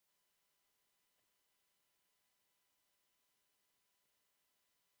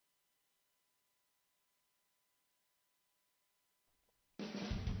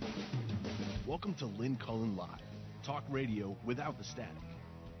Welcome to Lynn Cullen Live, talk radio without the static.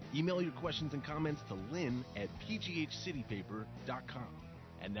 Email your questions and comments to lynn at pghcitypaper.com.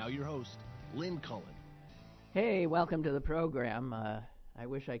 And now your host, Lynn Cullen. Hey, welcome to the program. I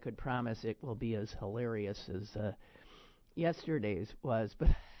wish I could promise it will be as hilarious as yesterday's was, but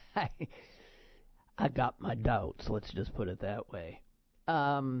I got my doubts, let's just put it that way.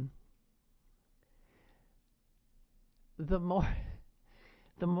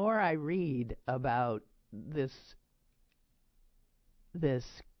 The more I read about this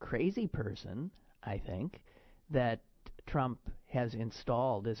crazy person, I think, that Trump has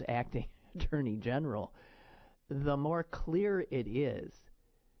installed as acting Attorney General, the more clear it is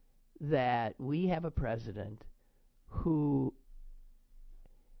that we have a president who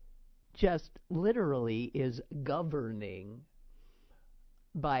just literally is governing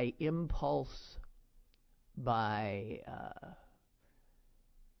by impulse, by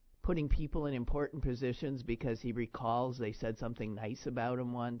putting people in important positions because he recalls they said something nice about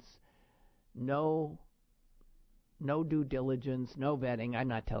him once. No due diligence, no vetting. I'm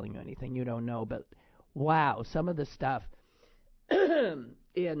not telling you anything you don't know, but wow, some of the stuff in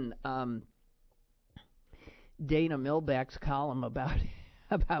Dana Milback's column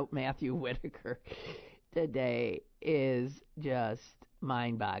about Matthew Whitaker today is just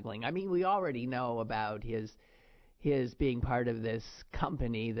mind-boggling. I mean, we already know about his being part of this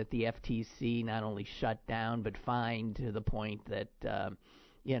company that the FTC not only shut down but fined to the point that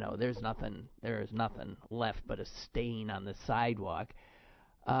there is nothing left but a stain on the sidewalk.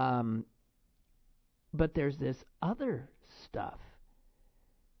 But there's this other stuff.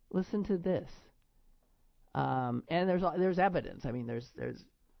 Listen to this. And there's evidence. I mean, there's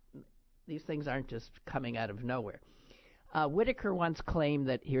these things aren't just coming out of nowhere. Whitaker once claimed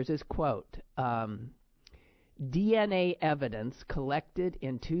that, here's his quote, DNA evidence collected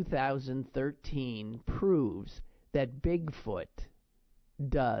in 2013 proves that Bigfoot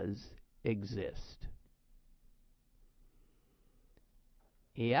does exist.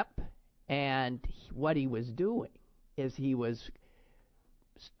 Yep. And what he was doing is he was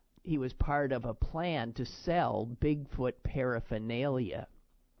part of a plan to sell Bigfoot paraphernalia.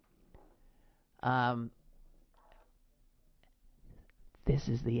 This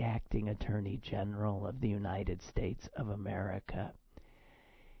is the acting Attorney General of the United States of America.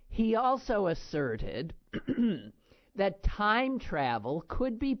 He also asserted that time travel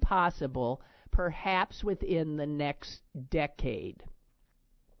could be possible perhaps within the next decade.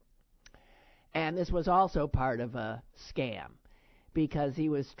 And this was also part of a scam because he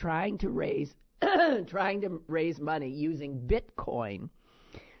was trying to raise money using Bitcoin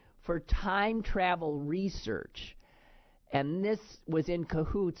for time travel research. And this was in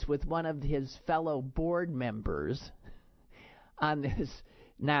cahoots with one of his fellow board members on this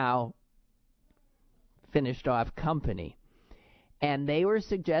now finished off company. And they were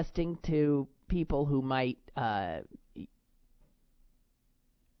suggesting to people who might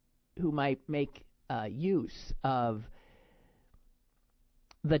make use of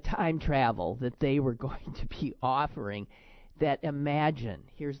the time travel that they were going to be offering, that imagine,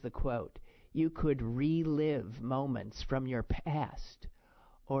 here's the quote, you could relive moments from your past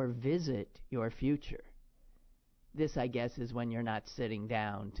or visit your future. This, I guess, is when you're not sitting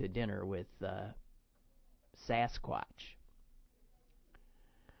down to dinner with Sasquatch.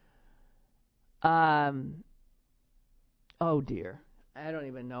 Oh dear. I don't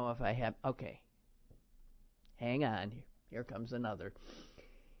even know if I have... Okay. Hang on. Here comes another.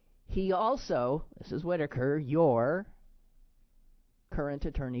 He also, this is Whitaker, your current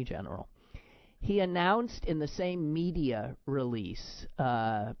Attorney General. He announced in the same media release,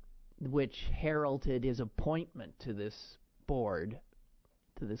 which heralded his appointment to this board,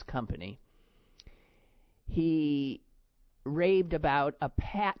 to this company, he raved about a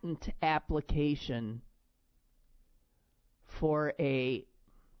patent application for a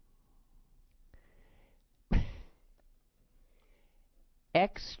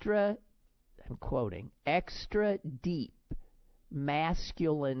extra, I'm quoting, extra deep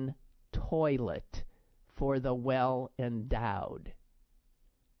masculine toilet for the well-endowed.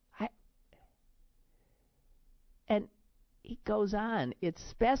 And he goes on, it's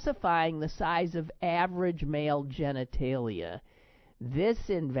specifying the size of average male genitalia. This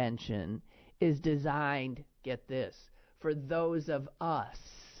invention is designed, get this, for those of us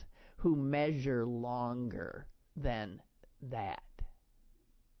who measure longer than that.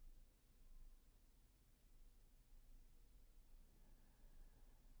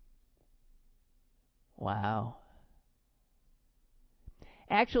 Wow.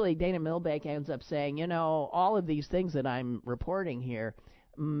 Actually, Dana Milback ends up saying, all of these things that I'm reporting here,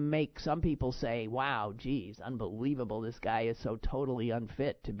 make some people say, wow, geez, unbelievable, this guy is so totally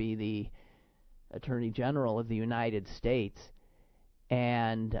unfit to be the Attorney General of the United States.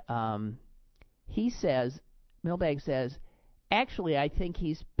 And he says, Milbank says, actually, I think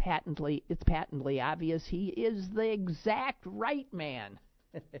it's patently obvious he is the exact right man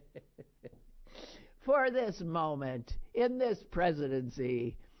for this moment, in this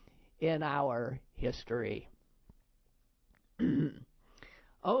presidency, in our history.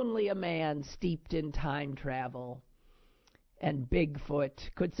 Only a man steeped in time travel and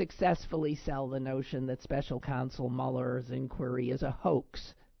Bigfoot could successfully sell the notion that Special Counsel Mueller's inquiry is a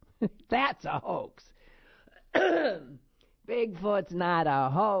hoax. That's a hoax. Bigfoot's not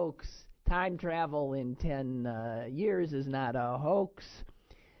a hoax. Time travel in 10 years is not a hoax.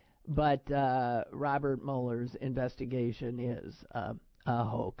 But Robert Mueller's investigation is a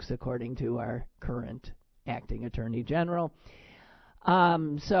hoax, according to our current acting Attorney General.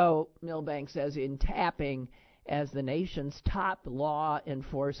 So Milbank says, in tapping as the nation's top law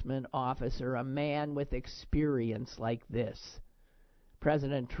enforcement officer, a man with experience like this,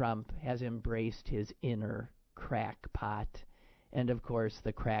 President Trump has embraced his inner crackpot, and of course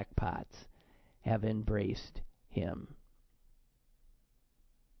the crackpots have embraced him.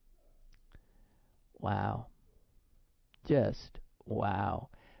 Wow. Just wow.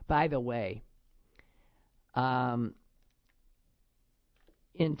 By the way,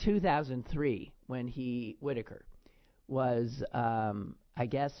 in 2003, when Whitaker was, I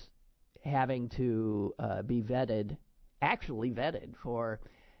guess, having to be actually vetted for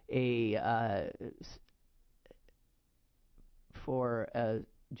a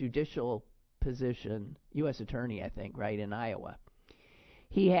judicial position, U.S. Attorney, I think, right, in Iowa,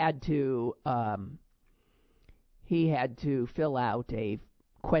 he had to fill out a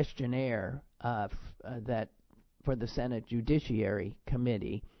questionnaire that for the Senate Judiciary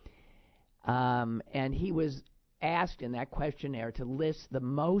Committee, and he was asked in that questionnaire to list the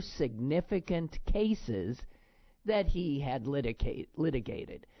most significant cases that he had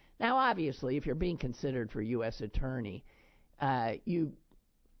litigated. Now, obviously, if you're being considered for U.S. Attorney,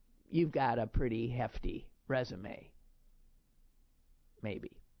 you've got a pretty hefty resume,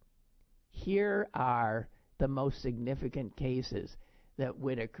 maybe. Here are the most significant cases that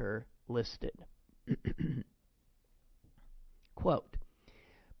Whitaker listed. Quote,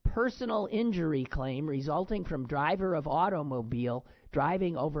 personal injury claim resulting from driver of automobile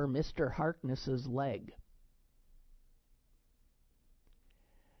driving over Mr. Harkness's leg.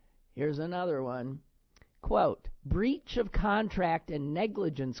 Here's another one. Quote, breach of contract and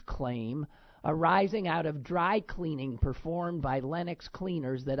negligence claim arising out of dry cleaning performed by Lennox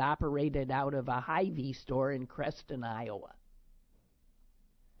Cleaners that operated out of a Hy-Vee store in Creston, Iowa.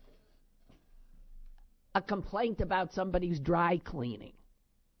 A complaint about somebody's dry cleaning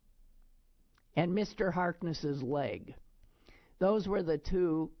and Mr. Harkness's leg. Those were the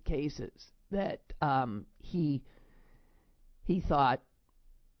two cases that he thought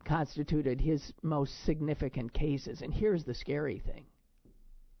constituted his most significant cases. And here's the scary thing.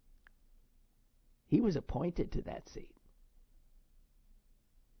 He was appointed to that seat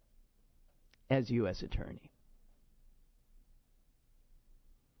as U.S. Attorney.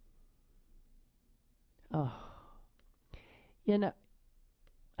 Oh,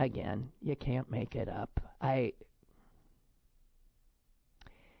 again, you can't make it up.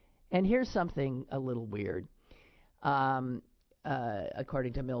 And here's something a little weird. According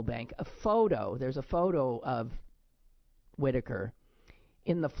to Milbank, there's a photo of Whitaker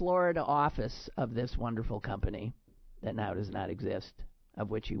in the Florida office of this wonderful company that now does not exist, of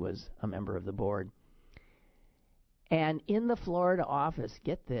which he was a member of the board. And in the Florida office,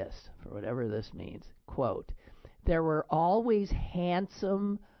 get this, for whatever this means, quote, there were always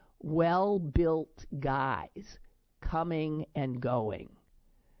handsome, well-built guys coming and going.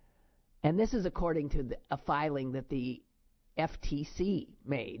 And this is according to a filing that the FTC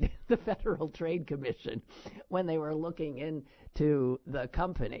made, the Federal Trade Commission, when they were looking into the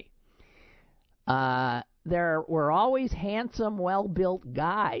company. There were always handsome, well-built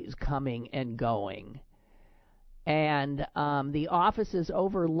guys coming and going. And the offices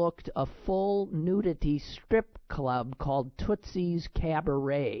overlooked a full nudity strip club called Tootsie's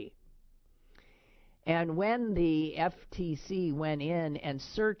Cabaret. And when the FTC went in and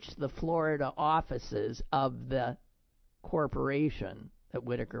searched the Florida offices of the corporation that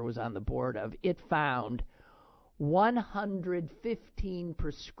Whitaker was on the board of, it found 115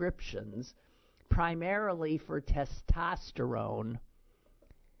 prescriptions, primarily for testosterone,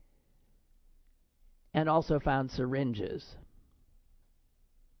 and also found syringes.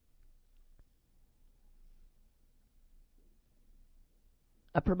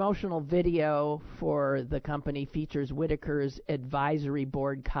 A promotional video for the company features Whitaker's advisory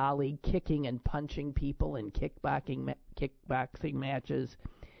board colleague kicking and punching people in kickboxing matches.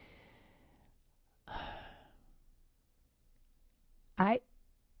 I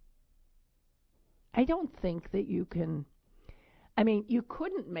don't think that you can. I mean, you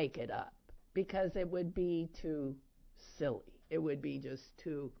couldn't make it up because it would be too silly. It would be just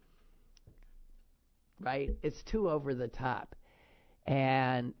too, right? It's too over the top.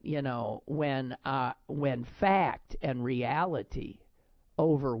 And, you know, when fact and reality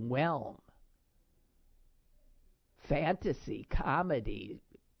overwhelm fantasy, comedy,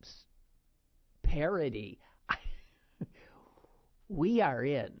 parody, we are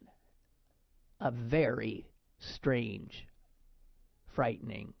in a very strange,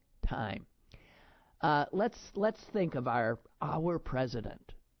 frightening time. Let's think of our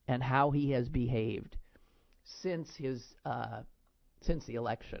president and how he has behaved since the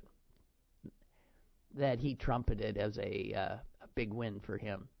election that he trumpeted as a big win for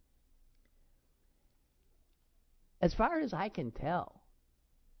him. As far as I can tell,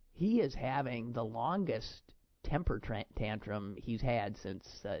 he is having the longest temper tantrum he's had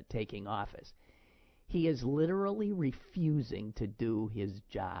since taking office. He is literally refusing to do his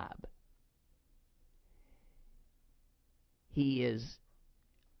job. He is,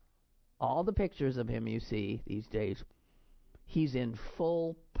 all the pictures of him you see these days, he's in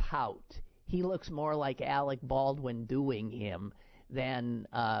full pout. He looks more like Alec Baldwin doing him than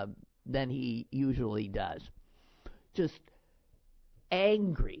he usually does. Just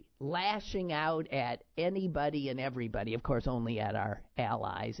angry, lashing out at anybody and everybody, of course only at our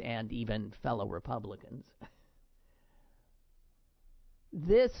allies and even fellow Republicans.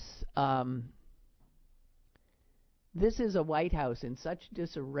 This is a White House in such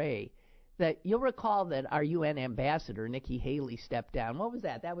disarray that you'll recall that our UN ambassador, Nikki Haley, stepped down. What was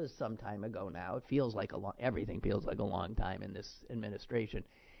that? That was some time ago now. It feels like everything feels like a long time in this administration.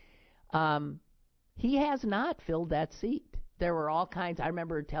 He has not filled that seat. There were all kinds. I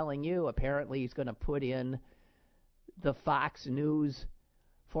remember telling you, apparently he's going to put in the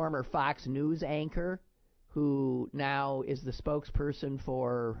former Fox News anchor, who now is the spokesperson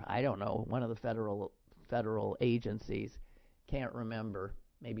for, I don't know, one of the federal agencies. Can't remember.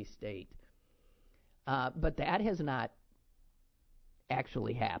 Maybe state. But that has not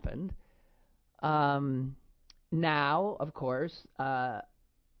actually happened. Now, of course,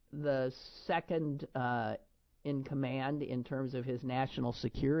 the second in command in terms of his national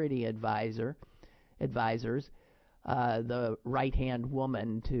security advisors, the right-hand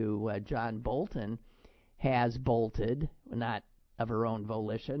woman to John Bolton, has bolted, not of her own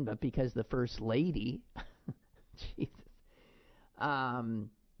volition, but because the First Lady Jesus,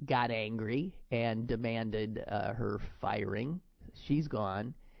 got angry and demanded her firing. She's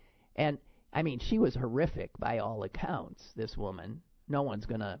gone. And, I mean, she was horrific by all accounts, this woman. No one's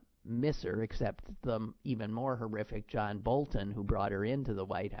going to miss her except the even more horrific John Bolton, who brought her into the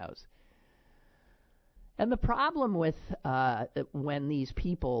White House. And the problem with when these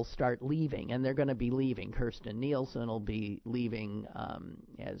people start leaving, and they're going to be leaving, Kirstjen Nielsen will be leaving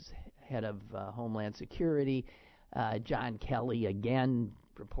as head of Homeland Security, John Kelly again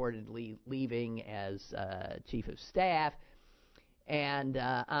reportedly leaving as chief of staff, and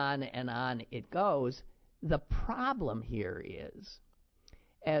on it goes. The problem here is,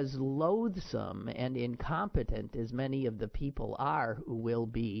 as loathsome and incompetent as many of the people are who will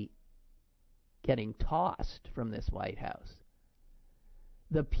be getting tossed from this White House,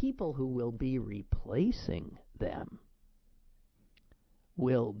 the people who will be replacing them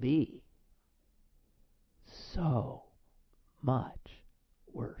will be so much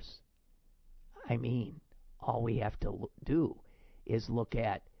worse. I mean, all we have to do is look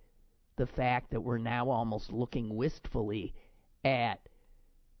at the fact that we're now almost looking wistfully at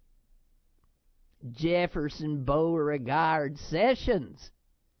Jefferson Beauregard Sessions,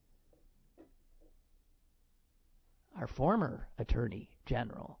 our former Attorney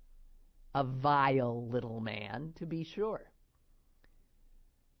General, a vile little man, to be sure.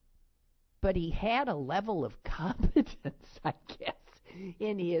 But he had a level of competence, I guess,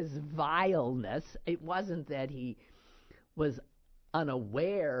 in his vileness. It wasn't that he was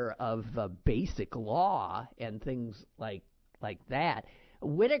unaware of basic law and things like that.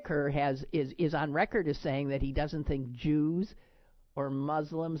 Whitaker is on record as saying that he doesn't think Jews or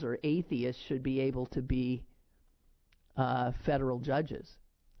Muslims or atheists should be able to be federal judges.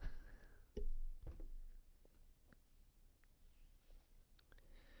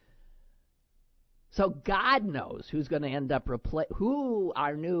 So God knows who's going to end up who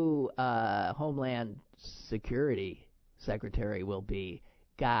our new Homeland Security Secretary will be.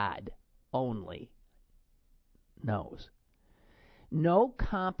 God only knows. No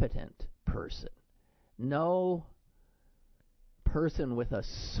competent person, no person with a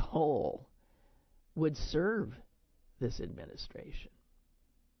soul would serve this administration.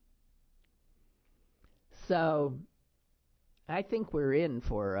 So I think we're in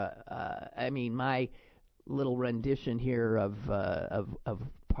for, my little rendition here of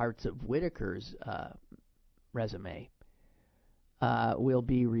parts of Whitaker's resume will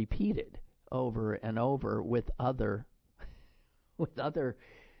be repeated over and over with other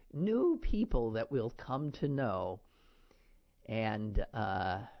new people that we'll come to know and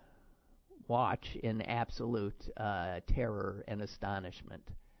watch in absolute terror and astonishment.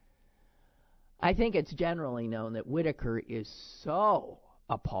 I think it's generally known that Whitaker is so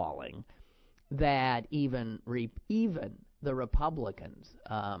appalling that even the Republicans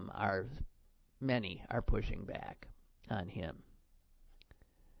many are pushing back on him.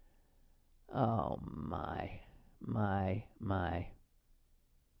 Oh my.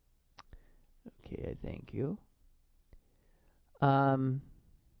 Okay, thank you.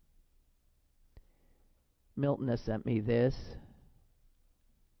 Milton has sent me this.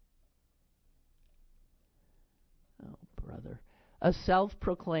 Oh, brother. A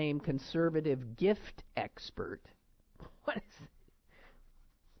self-proclaimed conservative gift expert. What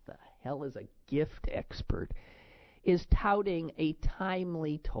the hell is a gift expert? Is touting a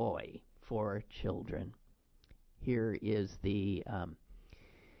timely toy for children. Here's the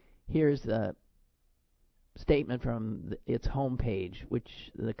statement from its homepage, which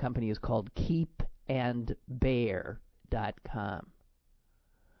the company is called keepandbear.com.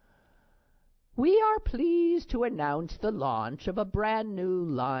 We are pleased to announce the launch of a brand new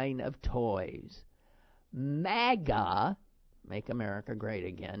line of toys. MAGA, Make America Great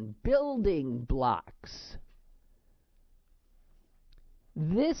Again, building blocks.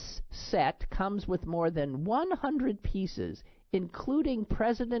 This set comes with more than 100 pieces, including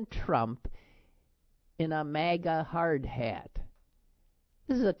President Trump in a MAGA hard hat.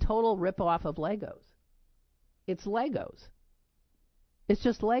 This is a total ripoff of Legos. It's Legos. It's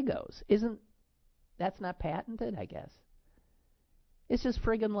just Legos. That's not patented, I guess. It's just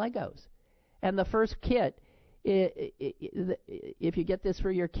friggin' Legos. And the first kit, if you get this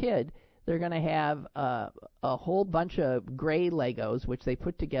for your kid, they're going to have a whole bunch of gray Legos, which they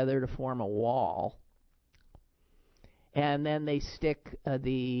put together to form a wall. And then they stick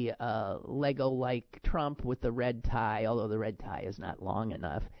the Lego-like Trump with the red tie, although the red tie is not long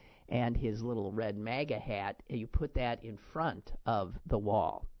enough, and his little red MAGA hat. You put that in front of the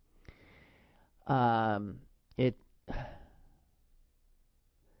wall. The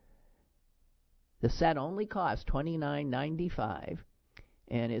set only costs $29.95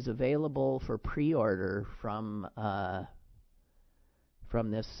 and is available for pre-order from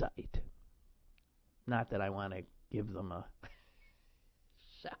this site. Not that I want to give them a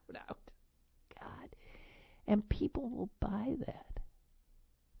shout out. God. And people will buy that.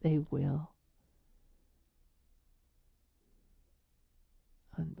 They will.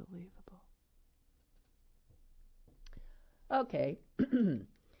 Unbelievable. Okay.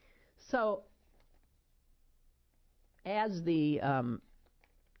 So as the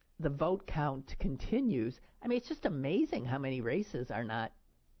vote count continues, it's just amazing how many races are not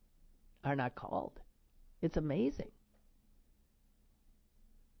called. It's amazing.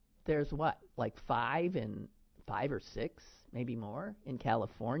 There's like 5 or 6, maybe more, in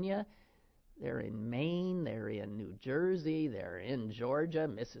California. They're in Maine. They're in New Jersey. They're in Georgia,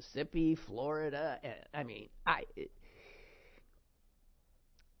 Mississippi, Florida.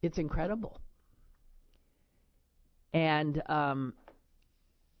 It's incredible. And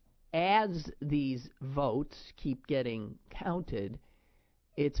as these votes keep getting counted,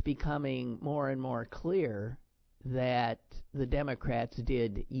 it's becoming more and more clear that the Democrats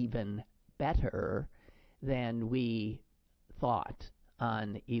did even better than we thought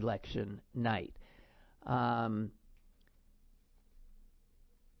on election night.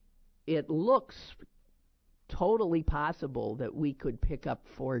 It looks totally possible that we could pick up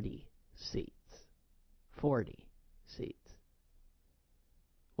 40 seats. 40 seats.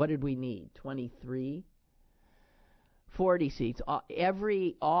 What did we need? 23? 40 seats.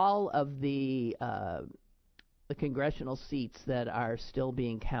 All of the congressional seats that are still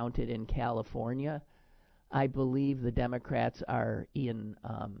being counted in California, I believe the Democrats are in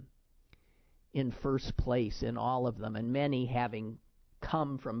first place in all of them, and many having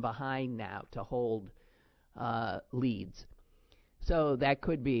come from behind now to hold leads. So that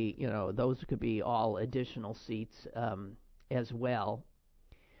could be, those could be all additional seats as well.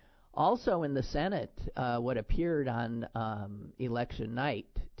 Also in the Senate, what appeared on election night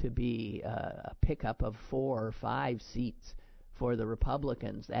to be a pickup of 4 or 5 seats for the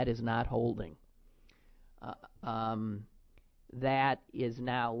Republicans, that is not holding. That is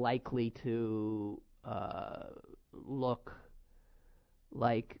now likely to look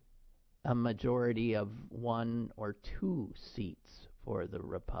like a majority of 1 or 2 seats for the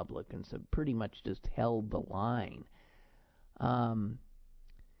Republicans. Have pretty much just held the line.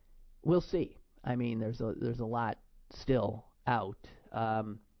 We'll see. I mean, there's a lot still out.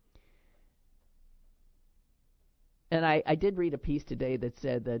 And I did read a piece today that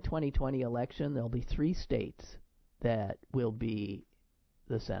said the 2020 election, there'll be 3 states that will be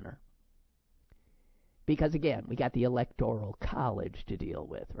the center. Because, again, we got the Electoral College to deal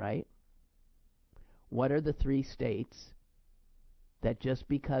with, right? What are the 3 states that just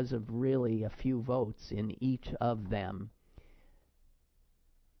because of really a few votes in each of them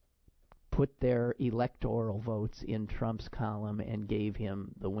put their electoral votes in Trump's column and gave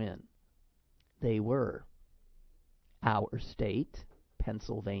him the win? They were our state,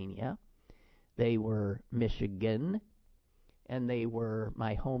 Pennsylvania. They were Michigan, and they were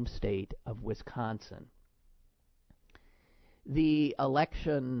my home state of Wisconsin. The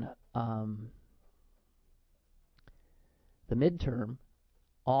election, the midterm,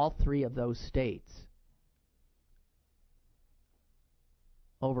 all 3 of those states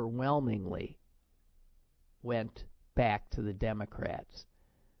overwhelmingly went back to the Democrats.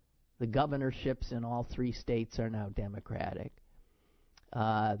 The governorships in all 3 states are now Democratic.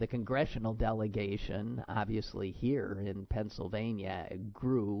 The congressional delegation, obviously here in Pennsylvania,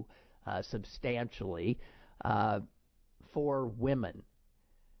 grew substantially. 4 women,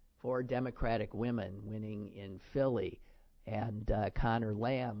 4 Democratic women winning in Philly, and Connor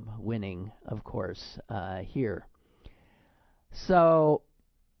Lamb winning, of course, here. So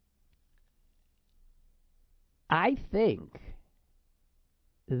I think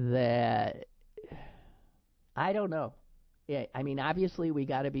that, I don't know. Yeah, I mean, obviously we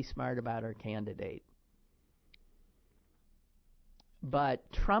got to be smart about our candidate. But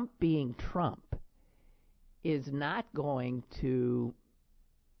Trump being Trump is not going to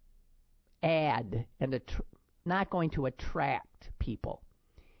add and not going to attract people.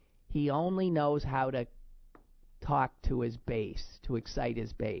 He only knows how to talk to his base, to excite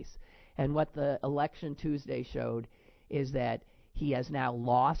his base. And what the election Tuesday showed is that he has now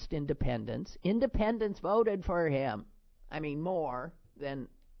lost independents. Independents voted for him. I mean, more than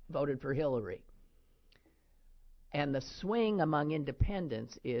voted for Hillary. And the swing among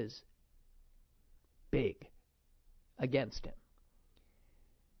independents is big against him.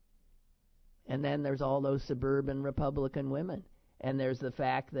 And then there's all those suburban Republican women. And there's the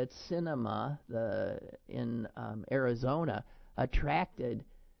fact that Sinema in Arizona attracted,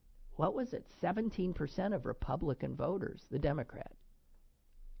 what was it, 17% of Republican voters, the Democrat.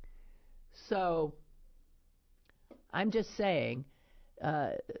 So I'm just saying,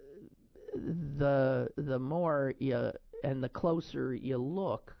 the more you and the closer you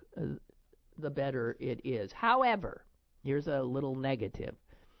look, the better it is. However, here's a little negative: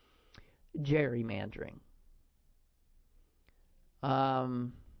 gerrymandering.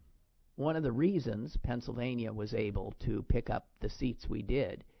 One of the reasons Pennsylvania was able to pick up the seats we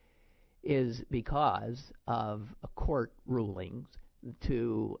did is because of court rulings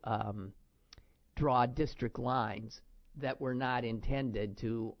to draw district lines that were not intended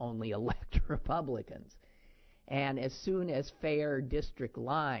to only elect Republicans. And as soon as fair district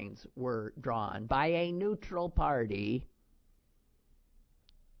lines were drawn by a neutral party,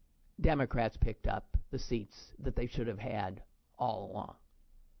 Democrats picked up the seats that they should have had all along.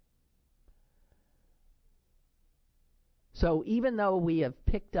 So even though we have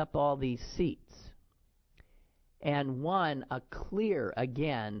picked up all these seats and won a clear,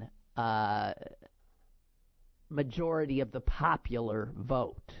 again, majority of the popular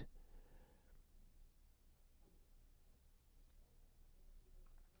vote,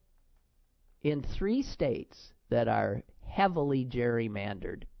 in 3 states that are heavily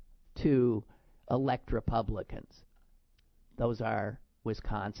gerrymandered to elect Republicans, those are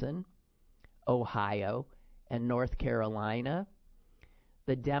Wisconsin, Ohio, and North Carolina,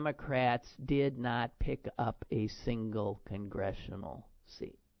 the Democrats did not pick up a single congressional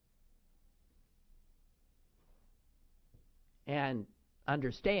seat. And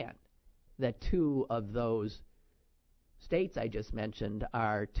understand that 2 of those states I just mentioned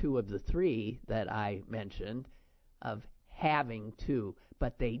are 2 of the 3 that I mentioned of having 2,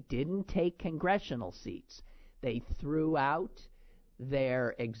 but they didn't take congressional seats. They threw out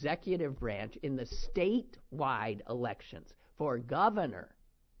their executive branch in the statewide elections. For governor,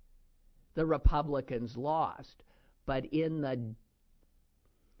 the Republicans lost. But in the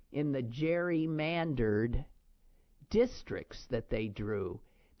gerrymandered districts that they drew,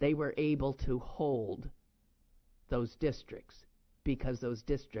 they were able to hold those districts because those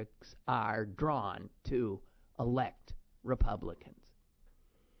districts are drawn to elect Republicans.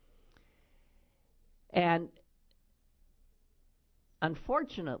 And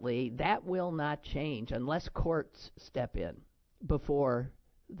unfortunately, that will not change unless courts step in before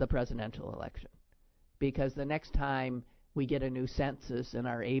the presidential election. Because the next time we get a new census and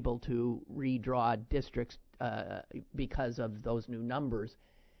are able to redraw districts because of those new numbers,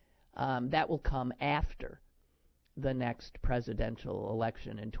 that will come after the next presidential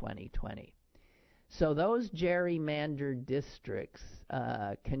election in 2020. So those gerrymandered districts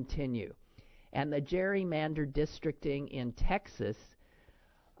continue. And the gerrymandered districting in Texas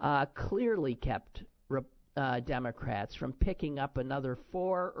clearly kept Democrats from picking up another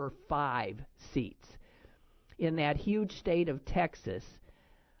 4 or 5 seats. In that huge state of Texas,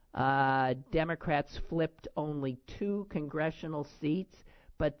 Democrats flipped only 2 congressional seats,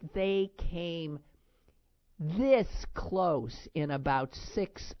 but they came this close in about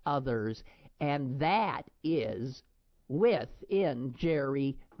 6 others, and that is within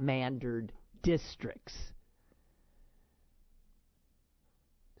gerrymandered districts.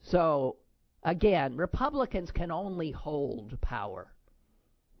 So, again, Republicans can only hold power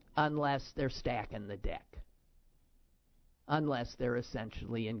unless they're stacking the deck, unless they're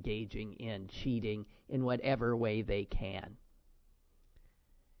essentially engaging in cheating in whatever way they can.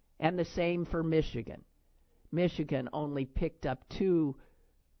 And the same for Michigan. Michigan only picked up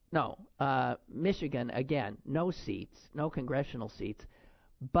Michigan, again, no seats, no congressional seats,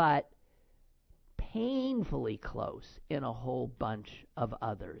 but painfully close in a whole bunch of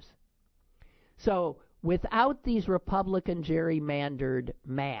others. So without these Republican gerrymandered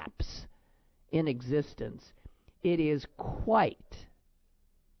maps in existence, it is quite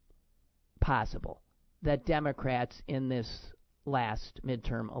possible that Democrats in this last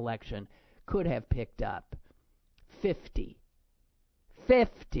midterm election could have picked up 50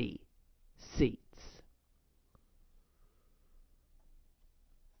 seats.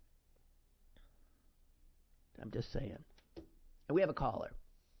 I'm just saying. And we have a caller.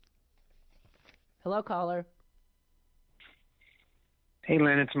 Hello, caller. Hey,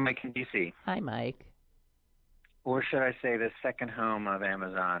 Lynn, it's Mike in D.C. Hi, Mike. Or should I say the second home of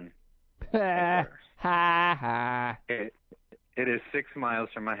Amazon? Ha ha. It is 6 miles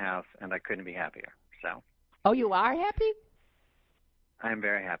from my house, and I couldn't be happier. So. Oh, you are happy? I'm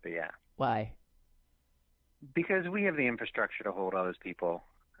very happy, yeah. Why? Because we have the infrastructure to hold all those people.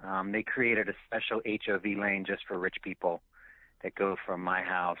 They created a special HOV lane just for rich people that go from my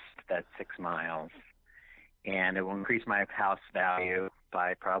house to that 6 miles. And it will increase my house value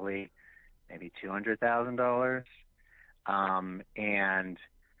by probably maybe $200,000. And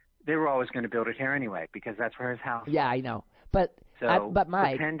they were always going to build it here anyway because that's where his house is. Yeah, I know. But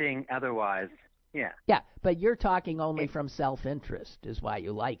Mike, pretending otherwise, yeah. Yeah, but you're talking only from self-interest is why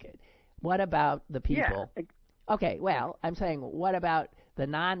you like it. What about the people? Yeah. Okay, well, I'm saying what about the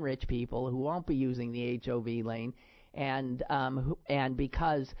non-rich people who won't be using the HOV lane, and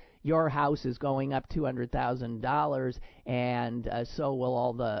because your house is going up $200,000, and so will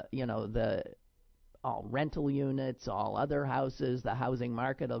all the all rental units, all other houses, the housing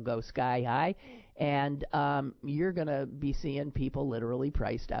market will go sky high, and you're going to be seeing people literally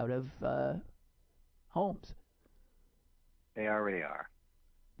priced out of homes. They already are.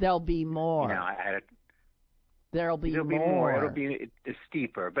 There'll be more. There'll be more. It'll be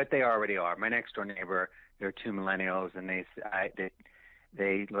steeper, but they already are. My next door neighbor, they're 2 millennials, and they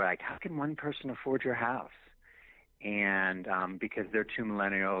were like, how can one person afford your house? And because they're 2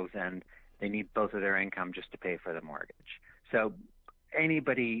 millennials and they need both of their income just to pay for the mortgage. So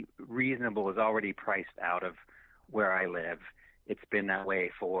anybody reasonable is already priced out of where I live. It's been that way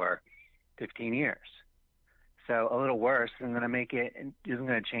for 15 years. So a little worse isn't going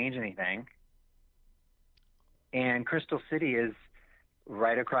to change anything. And Crystal City is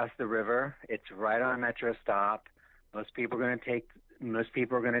right across the river. It's right on a metro stop. Most people are going to take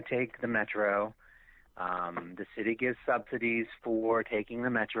the metro. The city gives subsidies for taking the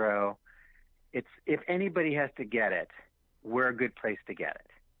metro. If anybody has to get it, we're a good place to get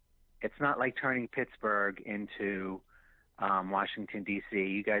it. It's not like turning Pittsburgh into Washington, D.C.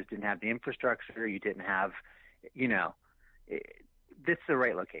 You guys didn't have the infrastructure. You didn't have, this is the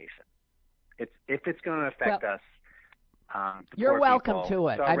right location. If it's going to affect us, you're welcome people, to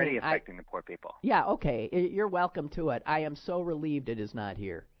it. It's already affecting the poor people. Yeah, okay. You're welcome to it. I am so relieved it is not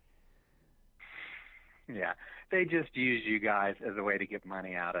here. Yeah, they just use you guys as a way to get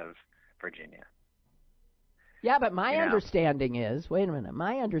money out of Virginia. Yeah, but my understanding is, wait a minute,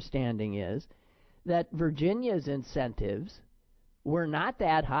 my understanding is that Virginia's incentives were not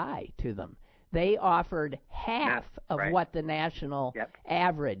that high to them. They offered half of what the national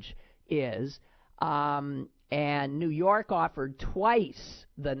average is, and New York offered twice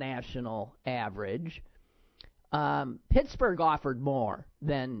the national average. Pittsburgh offered more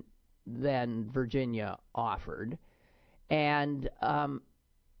than Virginia offered, and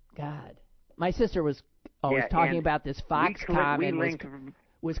God, my sister was always talking about this Foxconn in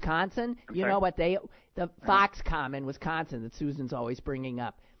Wisconsin. You know what the Foxconn in Wisconsin that Susan's always bringing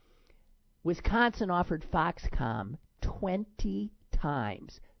up. Wisconsin offered Foxconn 20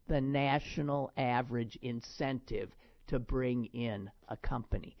 times the national average incentive to bring in a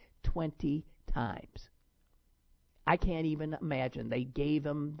company. 20 times. I can't even imagine. They gave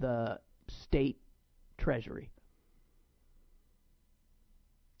them the state treasury.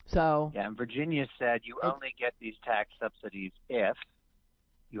 So yeah, and Virginia said you only get these tax subsidies if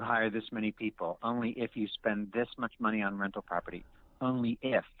you hire this many people, only if you spend this much money on rental property, only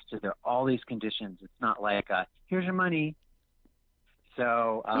if. So there are all these conditions. It's not like, here's your money.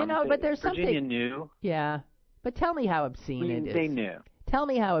 So but there's Virginia something. knew. Yeah, but tell me how obscene it is. They knew. Tell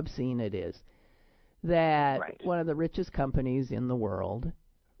me how obscene it is that one of the richest companies in the world,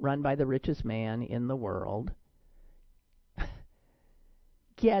 run by the richest man in the world,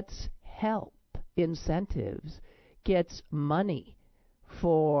 gets help, incentives, gets money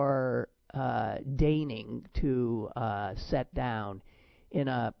for deigning to set down in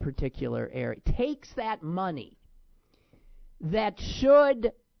a particular area. Takes that money that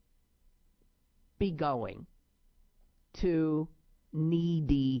should be going to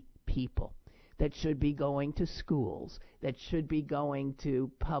needy people, that should be going to schools, that should be going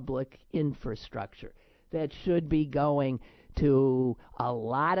to public infrastructure, that should be going to a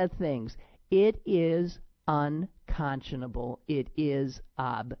lot of things. It is unconscionable. It is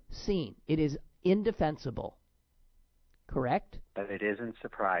obscene. It is indefensible. Correct? But it isn't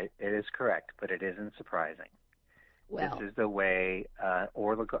surprise. It is correct, but it isn't surprising. Well, this is the way,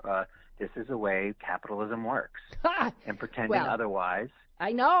 this is the way capitalism works. And pretending otherwise,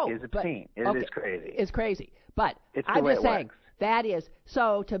 I know, is obscene. It is crazy. It's crazy. But I'm just saying that is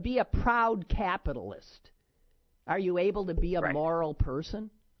so. To be a proud capitalist, are you able to be a moral person?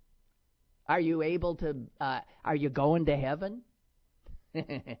 Are you able to? Are you going to heaven?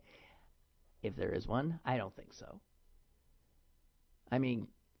 If there is one, I don't think so. I mean,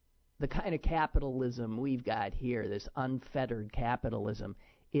 the kind of capitalism we've got here, this unfettered capitalism,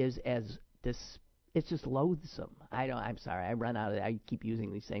 is it's just loathsome. I'm sorry, I run out of it. I keep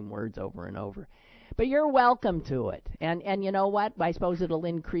using these same words over and over. But you're welcome to it. And you know what? I suppose it'll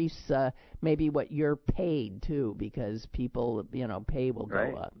increase maybe what you're paid too, because people, pay will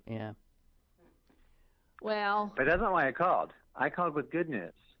go up. Yeah. Well. But that's not why I called. I called with good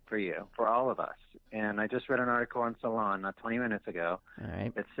news for you, for all of us. And I just read an article on Salon 20 minutes ago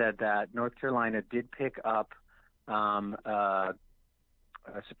that said that North Carolina did pick up a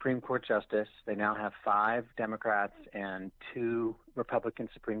Supreme Court justice. They now have 5 Democrats and 2 Republican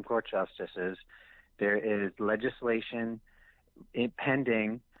Supreme Court justices. There is legislation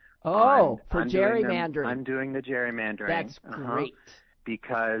pending. For gerrymandering. Undoing the gerrymandering. That's great.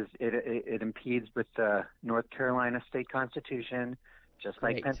 Because it impedes with the North Carolina state constitution, just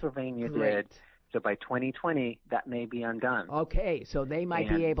like Pennsylvania did. So by 2020, that may be undone. Okay, so they might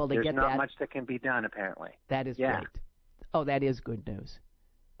be able to get that. There's not much that can be done, apparently. That is great. Oh, that is good news.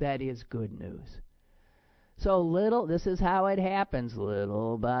 That is good news. So this is how it happens.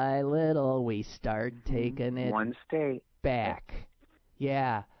 Little by little, we start taking it one state back.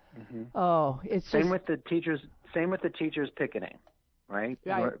 Yeah. Mm-hmm. Oh, it's same with the teachers. Same with the teachers picketing, right?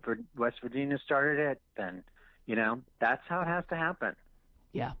 West Virginia started it, then that's how it has to happen.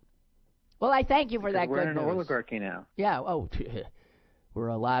 Yeah. Well, I thank you for that good news. We're in an oligarchy now. Yeah. Oh, we're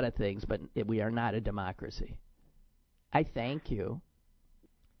a lot of things, but we are not a democracy. I thank you.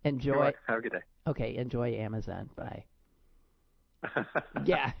 Enjoy. Have a good day. Okay. Enjoy Amazon. Bye.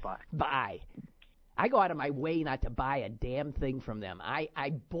 Yeah. Bye. I go out of my way not to buy a damn thing from them.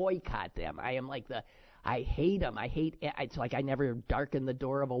 I boycott them. I am like I hate them. It's like I never darken the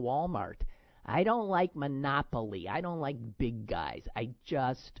door of a Walmart. I don't like monopoly. I don't like big guys. I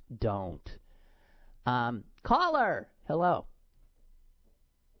just don't. Caller. Hello.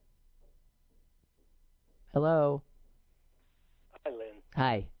 Hello. Hi, Lynn.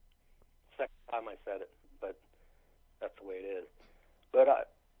 Hi. Second time I said it, but that's the way it is. But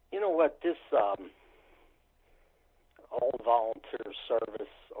you know what? This all volunteer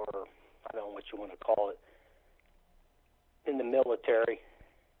service, or I don't know what you want to call it, in the military,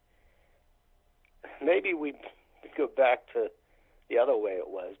 maybe we go back to the other way it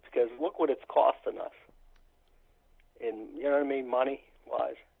was, because look what it's costing us. And you know what I mean,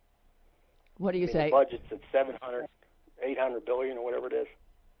 money-wise. What do you say? The budget's at 700, 800 billion or whatever it is.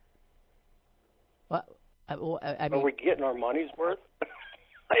 Well, I mean, are we getting our money's worth?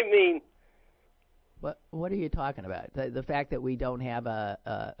 I mean, what are you talking about? The fact that we don't have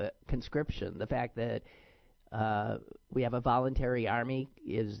a conscription, the fact that we have a voluntary army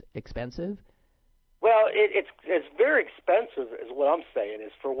is expensive? Well, it's very expensive, is what I'm saying,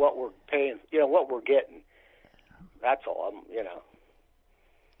 is for what we're paying, what we're getting. That's all.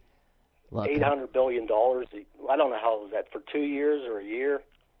 Look, $800 billion. I don't know how was that, for 2 years or a year?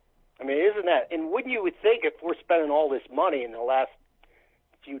 I mean, isn't that? And wouldn't you think if we're spending all this money in the last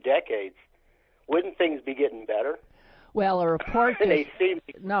few decades, wouldn't things be getting better? Well, a report. They seem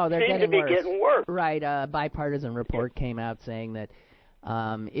to be getting worse. Right. A bipartisan report came out saying that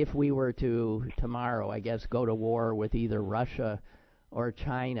if we were to tomorrow, I guess, go to war with either Russia or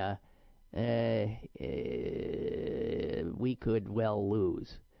China, we could well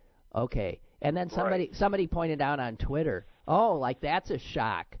lose. Okay. And then somebody pointed out on Twitter, that's a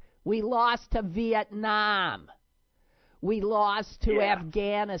shock. We lost to Vietnam. We lost to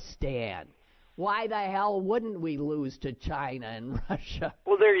Afghanistan. Why the hell wouldn't we lose to China and Russia?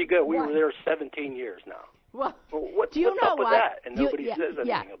 Well, there you go. We were there 17 years now. Well, what's up with that? And nobody says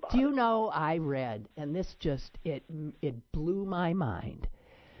anything about it. Do you know, I read, and this just, it blew my mind.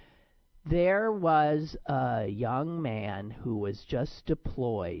 There was a young man who was just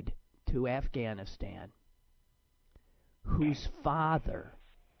deployed to Afghanistan whose father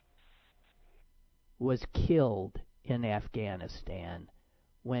was killed in Afghanistan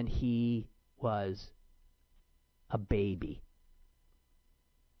when he was a baby.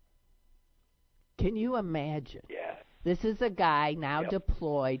 Can you imagine? Yeah. This is a guy now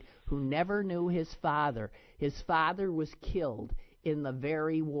deployed who never knew his father. His father was killed in the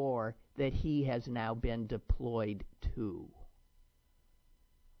very war that he has now been deployed to.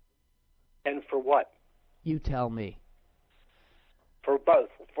 And for what? You tell me. For both.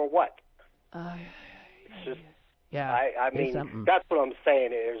 For what? It's just, yeah. I mean, that's what I'm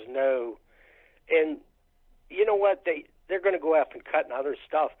saying. There's no, and you know what? They're going to go after cutting other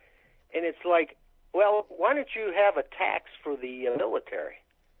stuff, and it's like, well, why don't you have a tax for the military?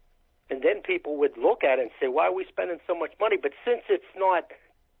 And then people would look at it and say, why are we spending so much money? But since it's not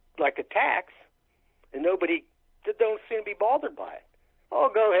like a tax, and nobody don't seem to be bothered by it. Oh,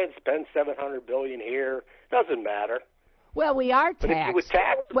 go ahead and spend $700 billion here. Doesn't matter. Well, we are taxed. But if you would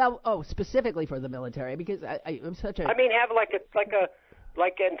tax, specifically for the military, because I'm such a. I mean, have like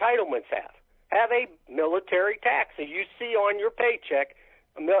entitlements have. Have a military tax that you see on your paycheck,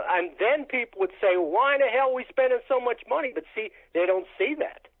 and then people would say, why the hell are we spending so much money? But see, they don't see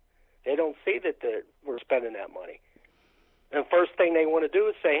that. They don't see that we're spending that money. And the first thing they want to do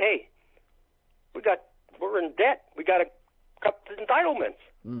is say, hey, we're in debt. We got to cut the entitlements.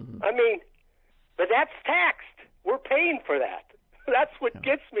 Mm-hmm. I mean, but that's taxed. We're paying for that. That's what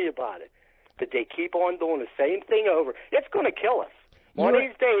gets me about it. But they keep on doing the same thing over. It's going to kill us. One of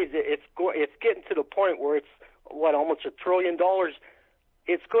these days, it's getting to the point where it's almost $1 trillion.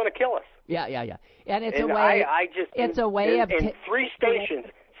 It's going to kill us. Yeah. And it's a way. It's a way of. And three stations: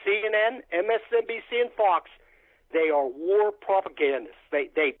 CNN, MSNBC, and Fox. They are war propagandists.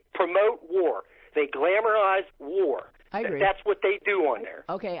 They promote war. They glamorize war. I agree. That's what they do on there.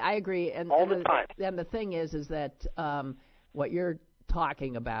 Okay, I agree. All the time. And the thing is that what you're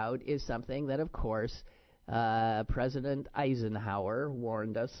talking about is something that, of course, President Eisenhower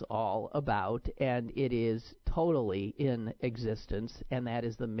warned us all about, and it is totally in existence, and that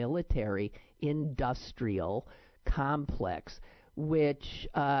is the military-industrial complex, which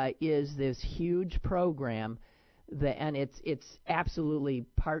is this huge program. And it's absolutely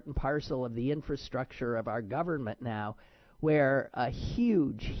part and parcel of the infrastructure of our government now, where a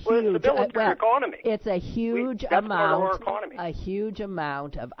huge economy. It's a huge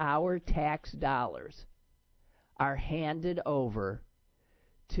amount of our tax dollars are handed over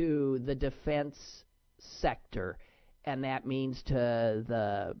to the defense sector. And that means to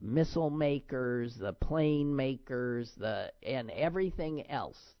the missile makers, the plane makers, and everything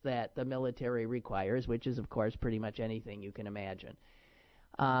else that the military requires, which is, of course, pretty much anything you can imagine.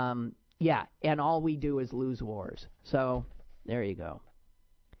 And all we do is lose wars. So there you go.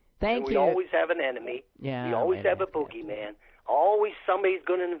 Thank you. We always have an enemy. Yeah, we always have a boogeyman. Always somebody's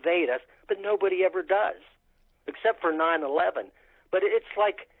going to invade us, but nobody ever does, except for 9/11. But it's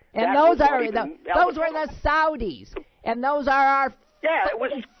like. And those were the Saudis, and those are our it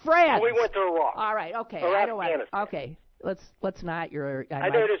was friends. We went to Iraq. All right, okay. Or I don't want. Afghanistan. Okay, let's not. I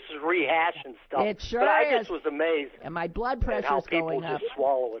know this is rehashing stuff. It sure but I is. just was amazed. And my blood pressure's how people going up. just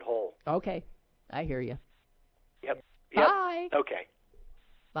swallow it whole. Okay, I hear you. Yep. Bye. Okay.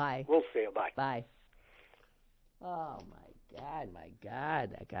 Bye. We'll see you. Bye. Bye. Oh my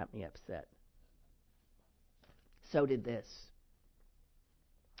God, that got me upset. So did this.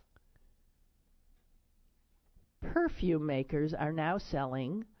 Perfume makers are now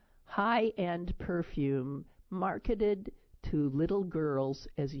selling high-end perfume marketed to little girls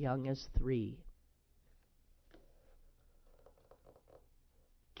as young as 3.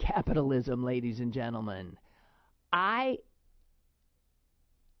 Capitalism, ladies and gentlemen. I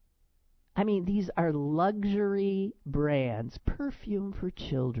mean, these are luxury brands, perfume for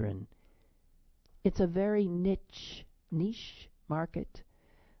children. It's a very niche market,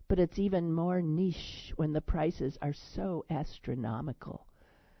 but it's even more niche when the prices are so astronomical.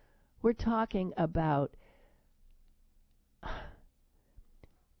 We're talking about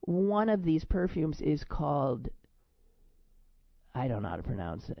one of these perfumes is called, I don't know how to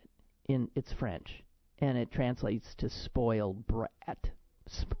pronounce it. It's French, and it translates to spoiled brat.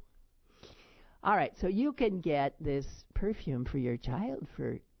 All right, so you can get this perfume for your child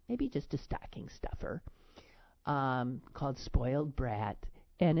for maybe just a stocking stuffer, called Spoiled Brat,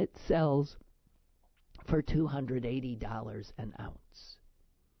 and it sells for $280 an ounce.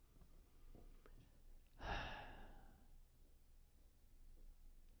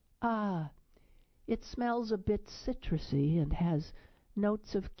 It smells a bit citrusy and has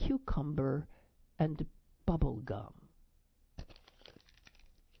notes of cucumber and bubble gum.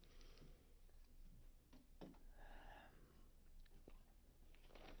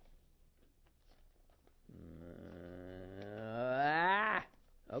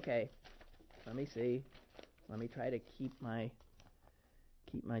 Okay, let me see. Let me try to keep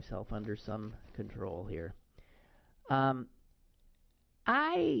myself under some control here.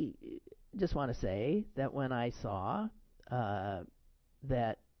 I just want to say that when I saw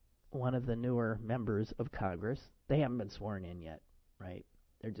that one of the newer members of Congress, they haven't been sworn in yet, right?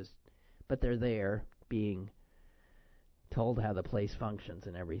 But they're there being told how the place functions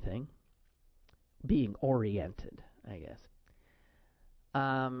and everything, being oriented, I guess.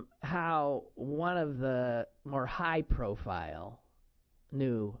 How one of the more high-profile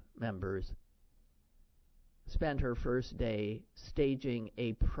new members spent her first day staging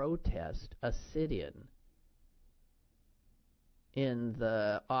a protest, a sit-in, in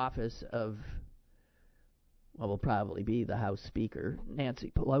the office of what will probably be the House Speaker, Nancy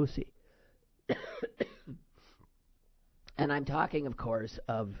Pelosi. And I'm talking, of course,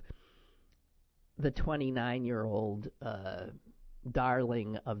 of the 29-year-old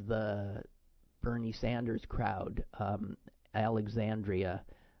darling of the Bernie Sanders crowd, Alexandria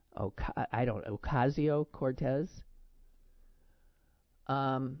Ocasio-Cortez.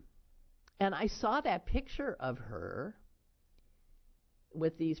 And I saw that picture of her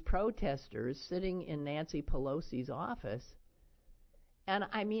with these protesters sitting in Nancy Pelosi's office. And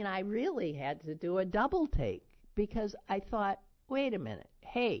I mean, I really had to do a double take because I thought, wait a minute.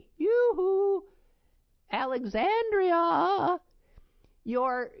 Hey, yoo-hoo, Alexandria,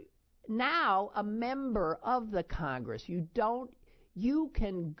 you're now a member of the Congress. You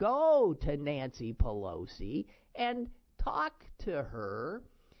can go to Nancy Pelosi and talk to her,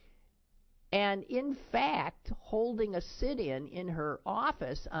 and in fact, holding a sit-in in her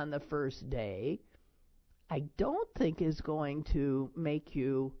office on the first day, I don't think is going to make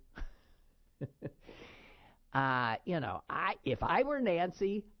you, if I were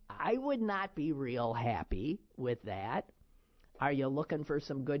Nancy, I would not be real happy with that. Are you looking for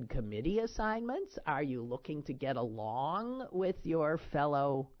some good committee assignments? Are you looking to get along with your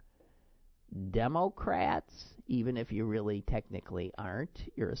fellow Democrats, even if you really technically aren't?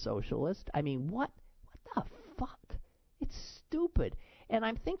 You're a socialist. I mean, what the fuck? It's stupid. And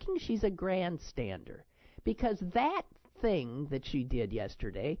I'm thinking she's a grandstander because that thing that she did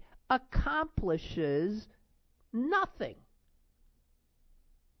yesterday accomplishes nothing.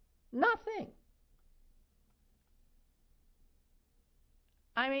 Nothing.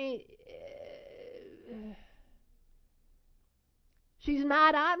 I mean, she's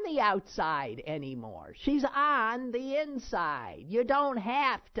not on the outside anymore. She's on the inside. You don't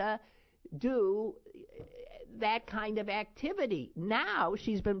have to do that kind of activity. Now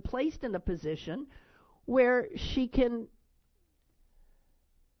she's been placed in a position where she can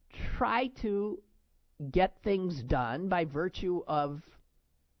try to get things done by virtue of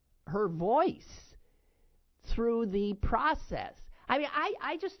her voice through the process. I mean,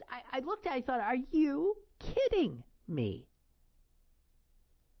 I looked at it, I thought, are you kidding me?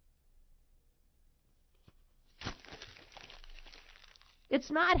 It's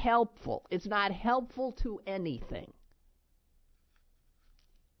not helpful. It's not helpful to anything.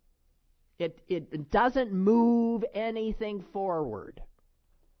 It doesn't move anything forward.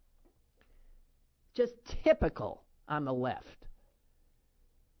 Just typical on the left.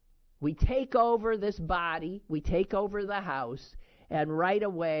 We take over this body, we take over the House, and right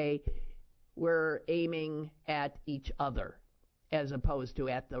away we're aiming at each other as opposed to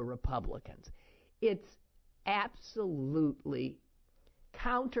at the Republicans. It's absolutely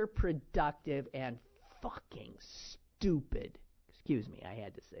counterproductive and fucking stupid. Excuse me, I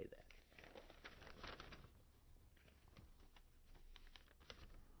had to say that.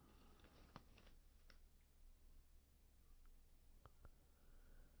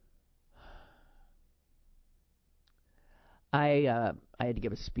 I had to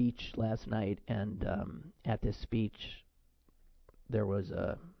give a speech last night, and at this speech, there was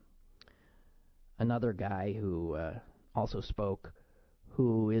another guy who also spoke,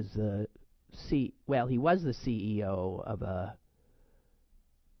 who is he was the CEO of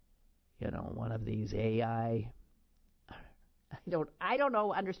one of these AI. I don't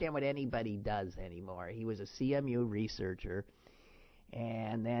understand what anybody does anymore. He was a CMU researcher.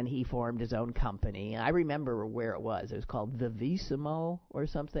 And then he formed his own company. I remember where it was. It was called Vivissimo or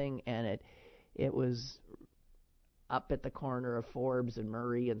something, and it was up at the corner of Forbes and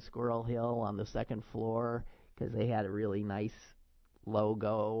Murray and Squirrel Hill on the second floor because they had a really nice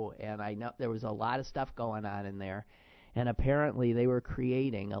logo. And I know there was a lot of stuff going on in there. And apparently they were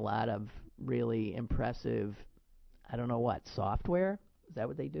creating a lot of really impressive, I don't know what, software? Is that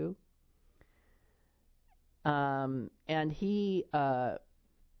what they do? And he,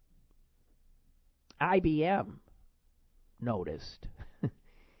 IBM noticed,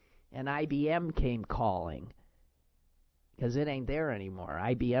 and IBM came calling, because it ain't there anymore.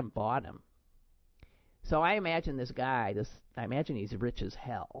 IBM bought him. So I imagine this guy, I imagine he's rich as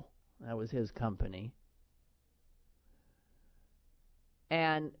hell. That was his company.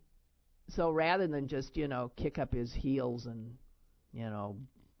 And so rather than just, kick up his heels and,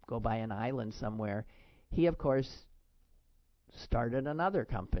 go buy an island somewhere, he, of course, started another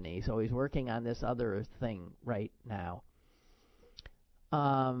company. So he's working on this other thing right now.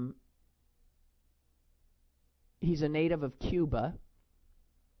 He's a native of Cuba.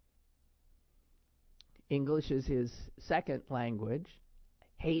 English is his second language.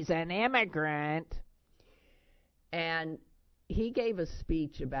 He's an immigrant. And he gave a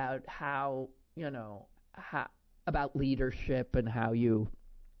speech about how, about leadership and how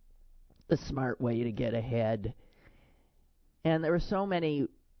the smart way to get ahead. And there was so much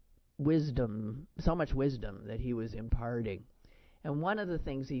wisdom that he was imparting. And one of the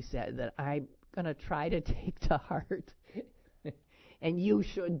things he said that I'm going to try to take to heart, and you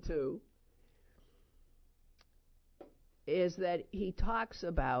should too, is that he talks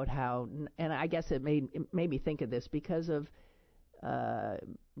about how, and I guess it made me think of this because of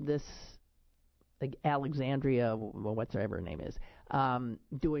this, like Alexandria, whatever her name is,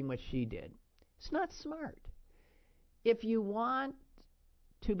 doing what she did. It's not smart. If you want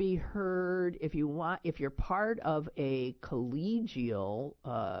to be heard, if you're part of a collegial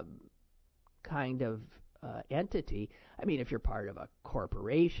kind of entity, I mean, if you're part of a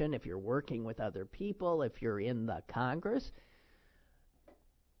corporation, if you're working with other people, if you're in the Congress,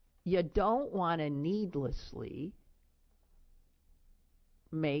 you don't want to needlessly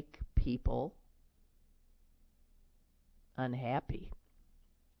make people unhappy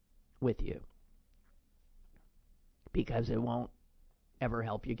with you, because it won't ever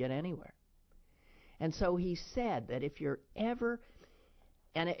help you get anywhere. And so he said that if you're ever,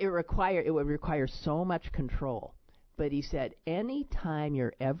 and it would require so much control, but he said any time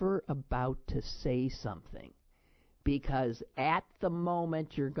you're ever about to say something, because at the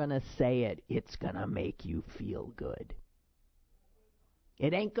moment you're going to say it, it's going to make you feel good.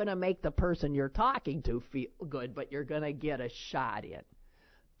 It ain't going to make the person you're talking to feel good, but you're going to get a shot in.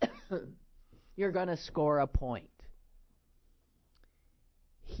 You're going to score a point.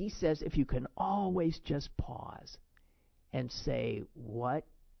 He says if you can always just pause and say, what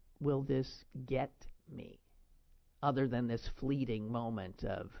will this get me? Other than this fleeting moment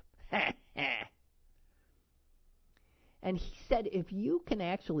of, And he said if you can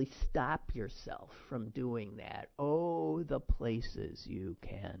actually stop yourself from doing that, oh, the places you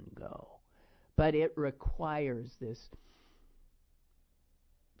can go. But it requires this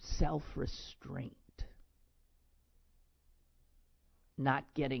self-restraint. Not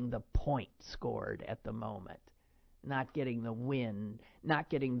getting the point scored at the moment. Not getting the win. Not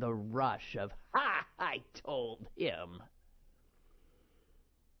getting the rush of, ha, I told him.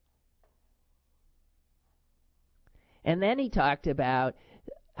 And then he talked about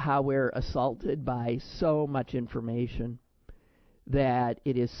how we're assaulted by so much information that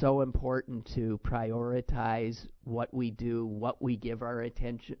it is so important to prioritize what we do, what we give our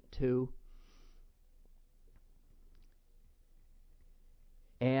attention to.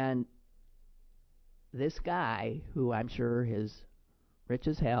 And this guy, who I'm sure is rich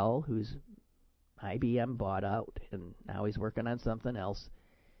as hell, who's IBM bought out, and now he's working on something else,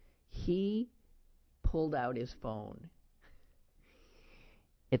 he pulled out his phone.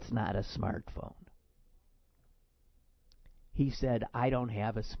 It's not a smartphone. He said, I don't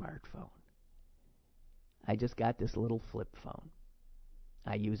have a smartphone. I just got this little flip phone.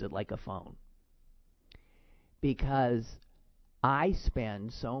 I use it like a phone. Because I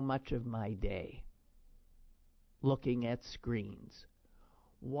spend so much of my day looking at screens.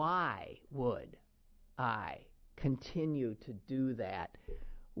 Why would I continue to do that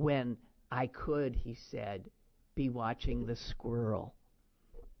when I could, he said, be watching the squirrel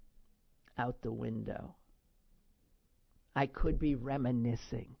out the window? I could be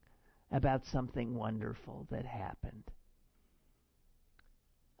reminiscing about something wonderful that happened.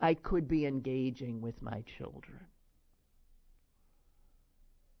 I could be engaging with my children.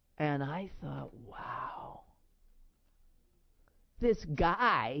 And I thought, wow, this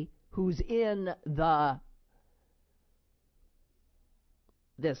guy who's in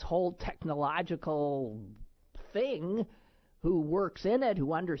this whole technological thing, who works in it,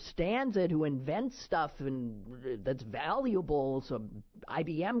 who understands it, who invents stuff and that's valuable, so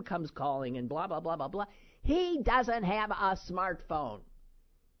IBM comes calling and blah, blah, blah, blah, blah. He doesn't have a smartphone.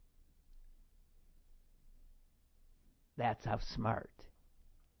 That's how smart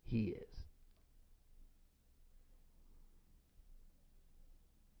he is.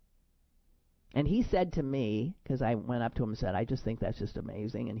 And he said to me, because I went up to him and said, I just think that's just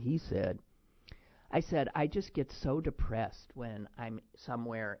amazing. And he said, I just get so depressed when I'm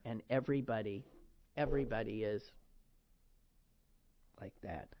somewhere and everybody is like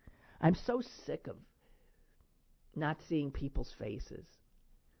that. I'm so sick of not seeing people's faces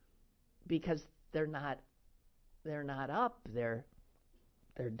because they're not up, they're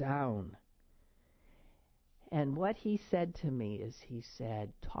down. And what he said to me is, he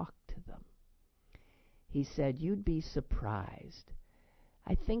said, talk to them. He said, you'd be surprised.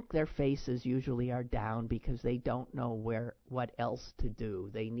 I think their faces usually are down because they don't know what else to do.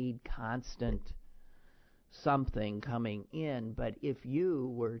 They need constant something coming in. But if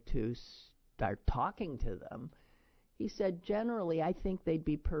you were to start talking to them, he said, generally, I think they'd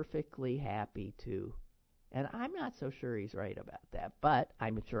be perfectly happy to. And I'm not so sure he's right about that, but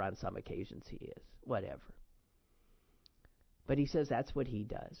I'm sure on some occasions he is. Whatever. But he says that's what he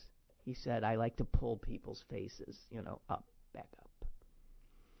does. He said, I like to pull people's faces, up, back up.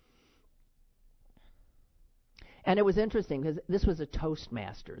 And it was interesting because this was a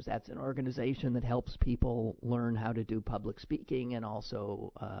Toastmasters. That's an organization that helps people learn how to do public speaking and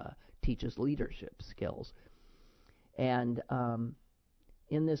also teaches leadership skills. And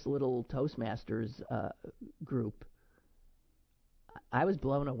in this little Toastmasters group, I was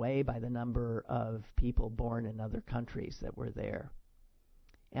blown away by the number of people born in other countries that were there.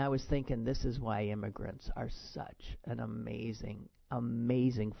 And I was thinking, this is why immigrants are such an amazing,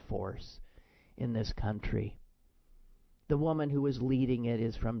 amazing force in this country. The woman who was leading it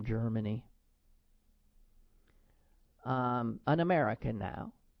is from Germany, an American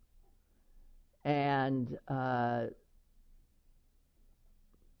now. And a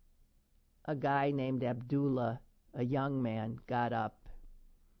guy named Abdullah, a young man, got up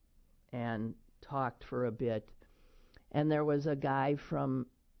and talked for a bit. And there was a guy from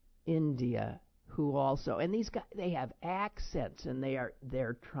India who also, and these guys, they have accents, and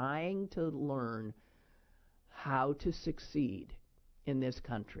they're trying to learn how to succeed in this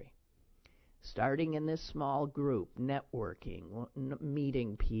country. Starting in this small group, networking,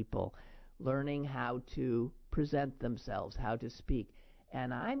 meeting people, learning how to present themselves, how to speak.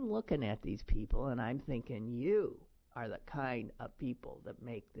 And I'm looking at these people and I'm thinking, you are the kind of people that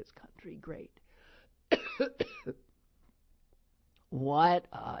make this country great. What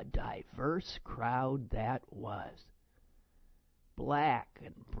a diverse crowd that was. Black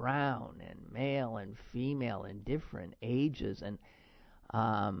and brown and male and female and different ages, and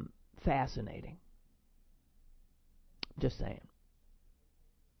fascinating. Just saying.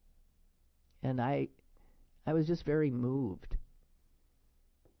 And I was just very moved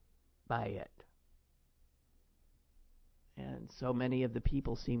by it. And so many of the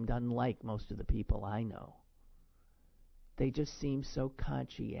people seemed unlike most of the people I know. They just seemed so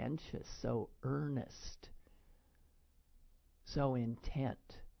conscientious, so earnest, so intent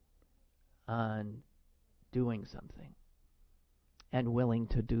on doing something and willing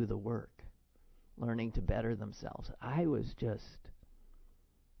to do the work, learning to better themselves. I was just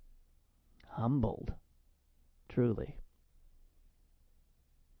humbled, truly.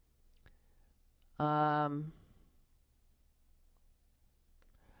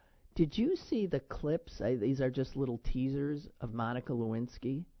 Did you see the clips? These are just little teasers of Monica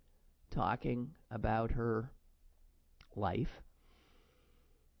Lewinsky talking about her life.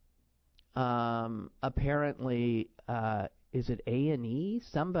 Apparently, is it A&E?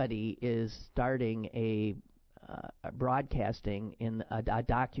 Somebody is starting a broadcasting in a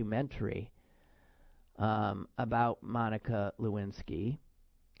documentary about Monica Lewinsky,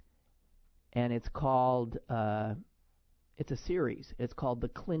 and it's called. It's a series. It's called The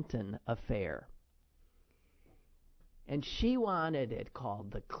Clinton Affair. And she wanted it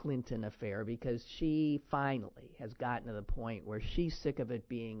called The Clinton Affair because she finally has gotten to the point where she's sick of it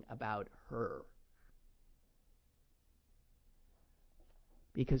being about her.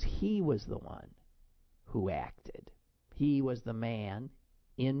 Because he was the one who acted. He was the man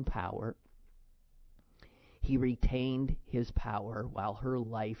in power. He retained his power while her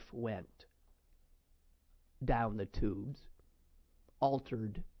life went down the tubes,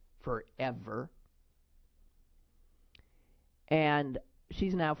 altered forever. And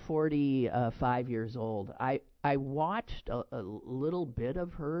she's now 45 years old. I watched a little bit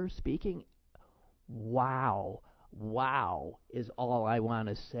of her speaking. Wow is all I want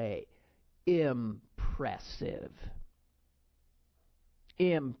to say. Impressive.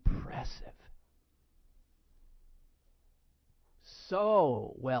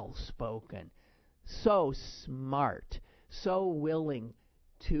 So well spoken, so smart, so willing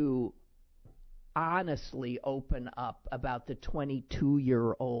to honestly open up about the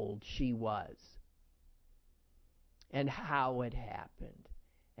 22-year-old she was and how it happened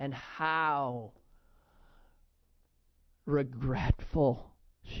and how regretful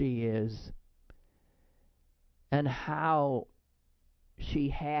she is and how she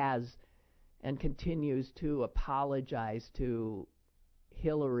has and continues to apologize to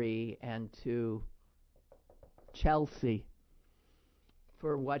Hillary and to Chelsea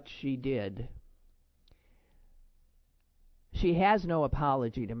for what she did. She has no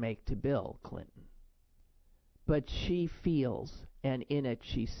apology to make to Bill Clinton, but she feels, and in it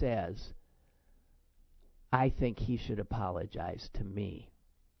she says, I think he should apologize to me.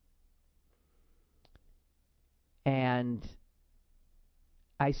 And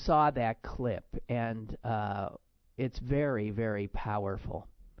I saw that clip, and it's very, very powerful.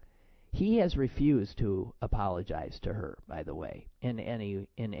 He has refused to apologize to her, by the way, in any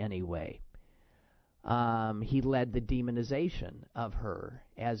way. He led the demonization of her,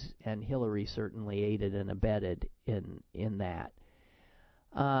 and Hillary certainly aided and abetted in that.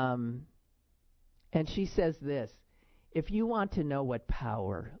 And she says this: if you want to know what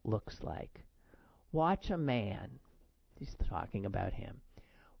power looks like, watch a man. He's talking about him.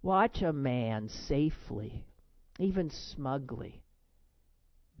 Watch a man safely, even smugly,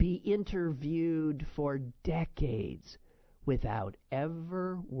 be interviewed for decades without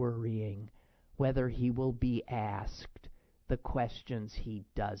ever worrying whether he will be asked the questions he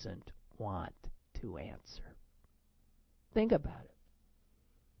doesn't want to answer. Think about it.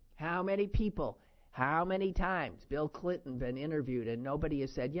 How many people, how many times Bill Clinton been interviewed and nobody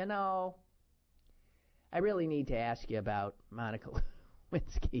has said, I really need to ask you about Monica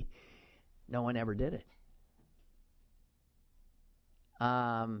Lewinsky. No one ever did it.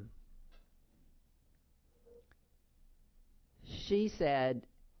 She said,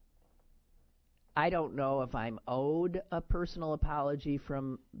 I don't know if I'm owed a personal apology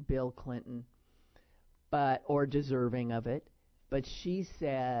from Bill Clinton, or deserving of it, but she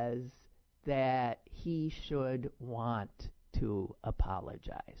says that he should want to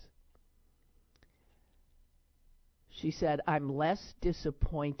apologize. She said, I'm less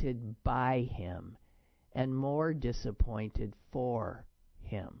disappointed by him and more disappointed for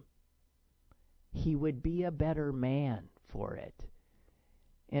him. He would be a better man for it,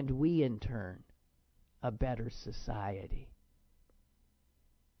 and we, in turn, a better society.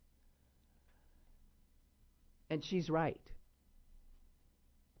 And she's right.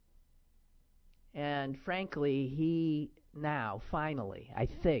 And frankly, he now, finally, I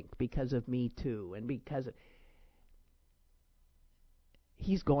think, because of Me Too, and because of,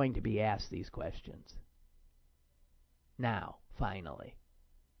 he's going to be asked these questions. Now, finally.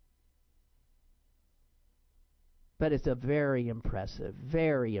 But it's a very impressive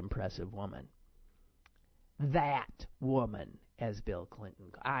woman. That woman, as Bill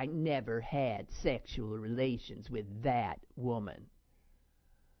Clinton, I never had sexual relations with that woman.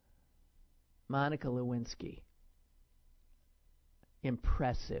 Monica Lewinsky,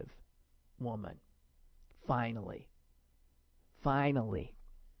 impressive woman, finally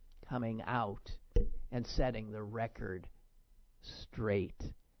coming out and setting the record straight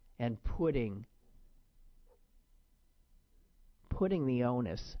and putting the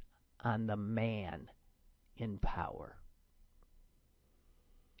onus on the man in power.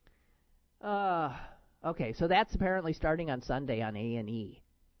 Okay, so that's apparently starting on Sunday on A&E.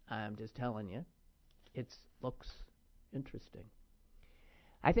 I'm just telling you, it looks interesting.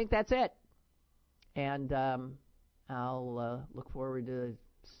 I think that's it, and I'll look forward to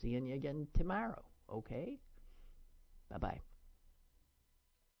seeing you again tomorrow. Okay, bye-bye.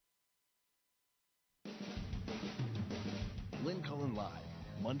 Lynn Cullen Live,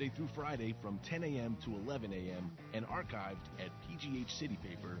 Monday through Friday from 10 a.m. to 11 a.m. and archived at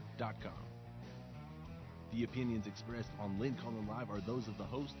pghcitypaper.com. The opinions expressed on Lynn Cullen Live are those of the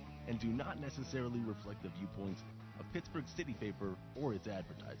host and do not necessarily reflect the viewpoints of Pittsburgh City Paper or its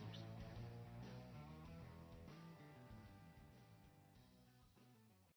advertisers.